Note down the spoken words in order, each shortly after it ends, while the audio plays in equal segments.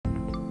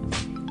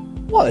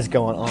What is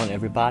going on,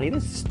 everybody?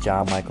 This is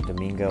John Michael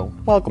Domingo.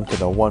 Welcome to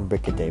the One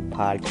Brick a Day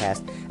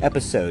podcast,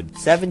 episode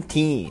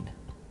 17.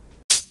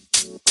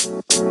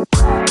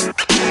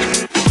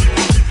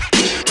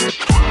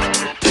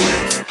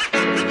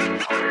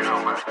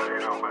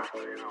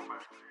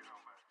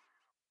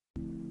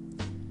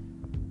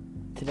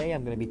 Today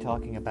I'm going to be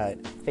talking about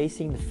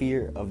facing the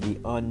fear of the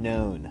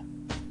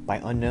unknown. By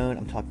unknown,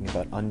 I'm talking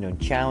about unknown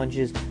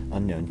challenges,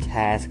 unknown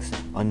tasks,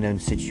 unknown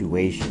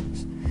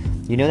situations.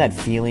 You know that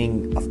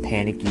feeling of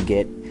panic you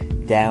get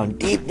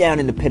deep down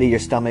in the pit of your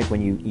stomach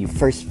when you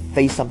first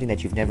face something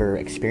that you've never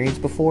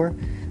experienced before?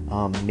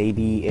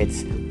 Maybe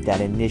it's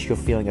that initial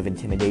feeling of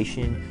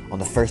intimidation on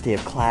the first day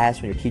of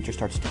class when your teacher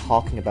starts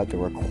talking about the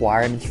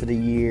requirements for the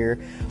year,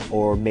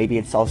 or maybe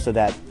it's also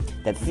that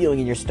feeling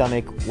in your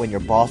stomach when your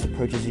boss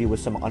approaches you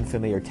with some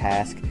unfamiliar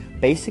task.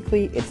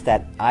 Basically, it's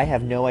that I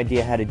have no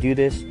idea how to do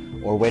this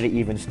or where to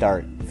even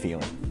start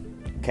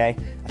feeling. Okay?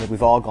 I think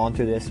we've all gone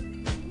through this.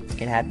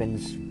 It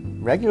happens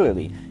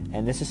regularly,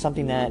 and this is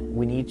something that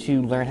we need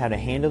to learn how to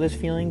handle this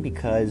feeling,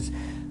 because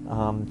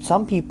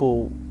some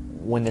people,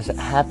 when this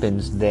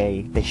happens,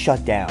 they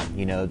shut down.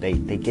 You know, they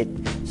get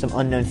some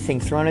unknown thing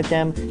thrown at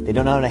them, they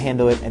don't know how to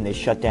handle it, and they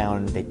shut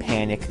down, they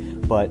panic.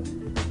 But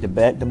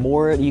the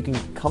more you can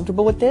get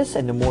comfortable with this,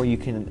 and the more you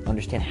can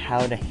understand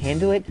how to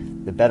handle it,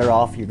 the better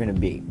off you're going to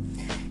be.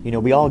 You know,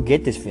 we all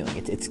get this feeling.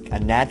 It's a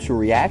natural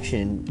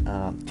reaction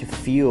to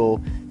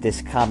feel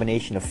this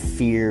combination of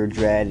fear,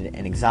 dread,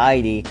 and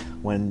anxiety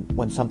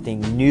when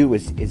something new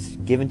is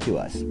given to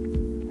us.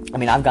 I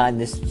mean, I've gotten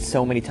this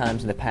so many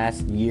times in the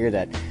past year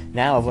that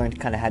now I've learned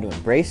kind of how to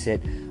embrace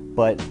it.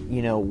 But,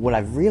 you know, what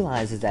I've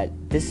realized is that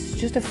this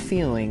is just a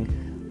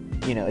feeling,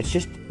 you know, it's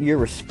just your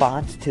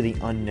response to the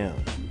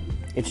unknown.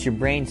 It's your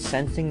brain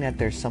sensing that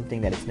there's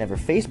something that it's never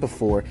faced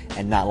before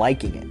and not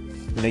liking it.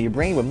 You know, your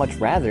brain would much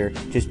rather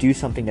just do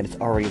something that it's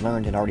already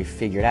learned and already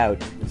figured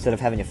out instead of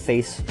having to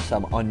face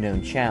some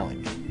unknown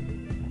challenge.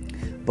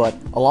 But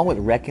along with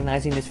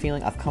recognizing this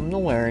feeling, I've come to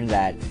learn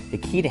that the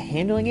key to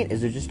handling it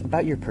is just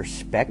about your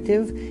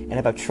perspective and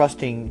about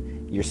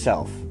trusting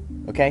yourself.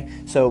 Okay?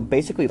 So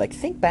basically,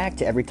 think back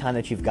to every time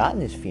that you've gotten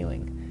this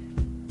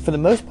feeling. For the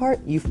most part,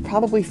 you've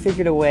probably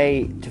figured a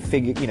way to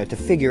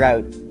figure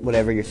out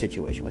whatever your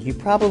situation was. You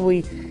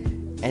probably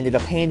ended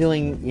up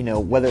handling,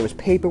 whether it was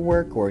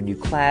paperwork or a new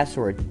class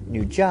or a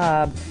new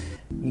job.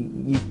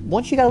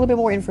 Once you got a little bit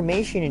more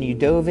information and you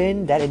dove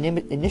in, that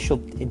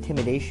initial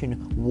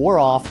intimidation wore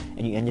off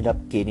and you ended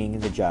up getting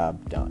the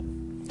job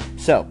done.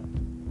 So,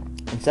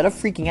 instead of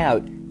freaking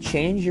out,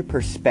 change your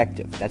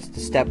perspective. That's the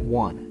step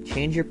one.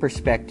 Change your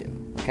perspective,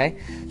 okay?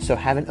 So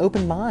have an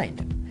open mind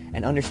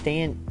and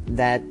understand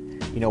that,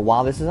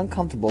 while this is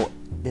uncomfortable,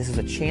 this is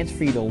a chance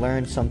for you to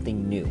learn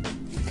something new.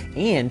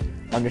 And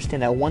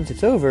understand that once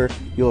it's over,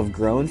 you'll have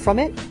grown from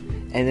it,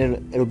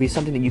 and it'll be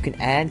something that you can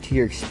add to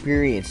your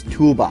experience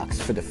toolbox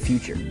for the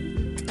future.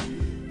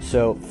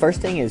 So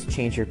first thing is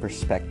change your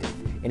perspective.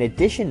 In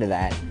addition to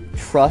that,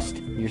 trust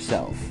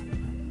yourself.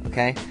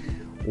 Okay?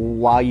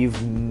 While you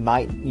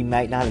might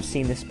not have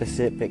seen this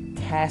specific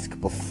task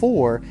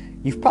before,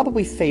 you've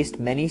probably faced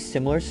many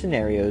similar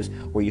scenarios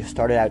where you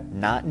started out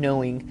not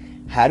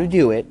knowing how to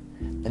do it,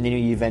 and then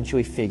you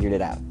eventually figured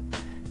it out.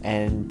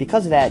 And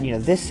because of that,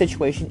 this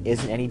situation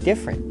isn't any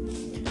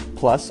different.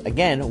 Plus,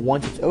 again,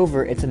 once it's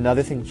over, it's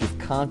another thing that you've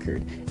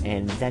conquered,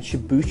 and that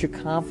should boost your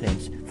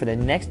confidence for the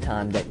next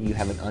time that you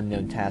have an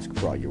unknown task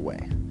brought your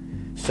way.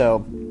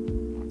 So,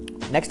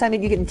 next time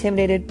that you get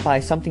intimidated by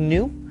something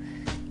new,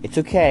 it's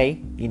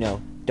okay,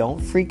 don't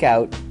freak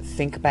out.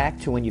 Think back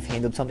to when you've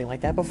handled something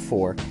like that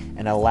before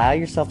and allow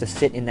yourself to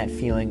sit in that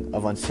feeling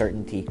of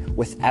uncertainty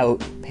without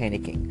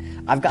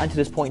panicking. I've gotten to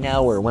this point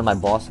now where when my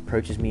boss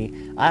approaches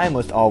me, I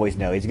almost always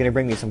know he's going to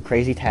bring me some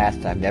crazy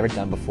tasks I've never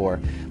done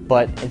before.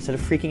 But instead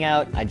of freaking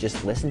out, I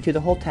just listen to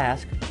the whole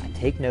task, I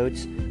take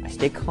notes, I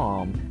stay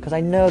calm, because I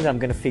know that I'm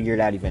going to figure it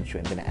out eventually.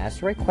 I'm going to ask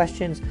the right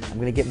questions, I'm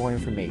going to get more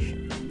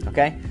information.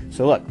 Okay?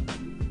 So look,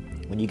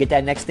 when you get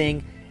that next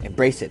thing,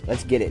 embrace it.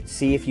 Let's get it.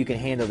 See if you can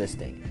handle this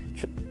thing.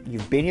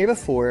 You've been here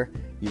before,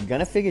 you're going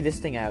to figure this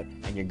thing out,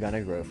 and you're going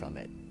to grow from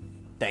it.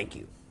 Thank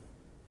you.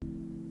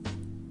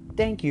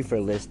 Thank you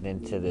for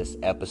listening to this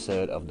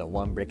episode of the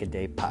One Brick a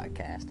Day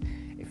podcast.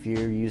 If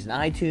you're using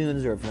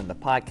iTunes or from the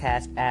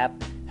podcast app,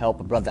 help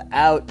a brother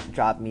out.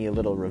 Drop me a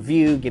little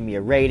review, give me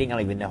a rating. I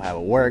don't even know how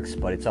it works,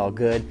 but it's all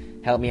good.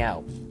 Help me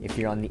out. If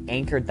you're on the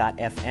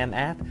Anchor.fm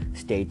app,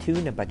 stay tuned.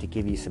 I'm about to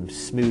give you some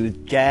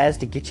smooth jazz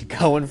to get you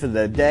going for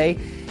the day.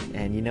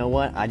 And you know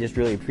what? I just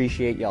really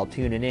appreciate y'all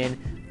tuning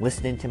in,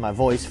 listening to my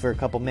voice for a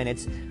couple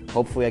minutes.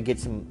 Hopefully I get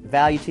some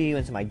value to you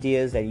and some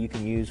ideas that you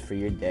can use for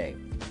your day.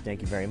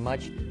 Thank you very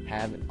much.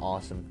 Have an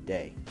awesome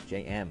day.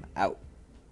 JM out.